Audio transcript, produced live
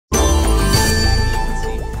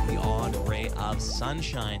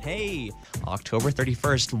sunshine. Hey, October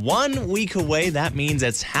 31st, 1 week away. That means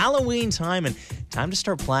it's Halloween time and time to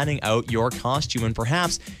start planning out your costume. And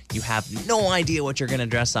perhaps you have no idea what you're going to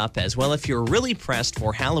dress up as. Well, if you're really pressed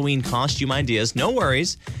for Halloween costume ideas, no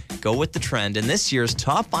worries. Go with the trend. And this year's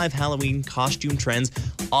top 5 Halloween costume trends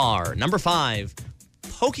are number 5,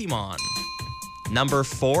 Pokemon. Number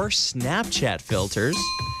 4, Snapchat filters.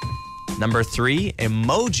 Number 3,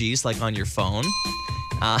 emojis like on your phone.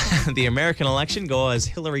 The American election, go as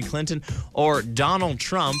Hillary Clinton or Donald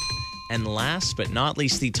Trump. And last but not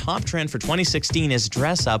least, the top trend for 2016 is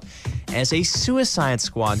dress up as a Suicide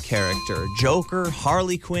Squad character. Joker,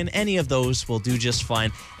 Harley Quinn, any of those will do just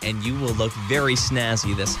fine, and you will look very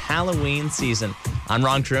snazzy this Halloween season. I'm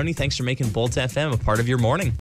Ron Caroni. Thanks for making Bolt FM a part of your morning.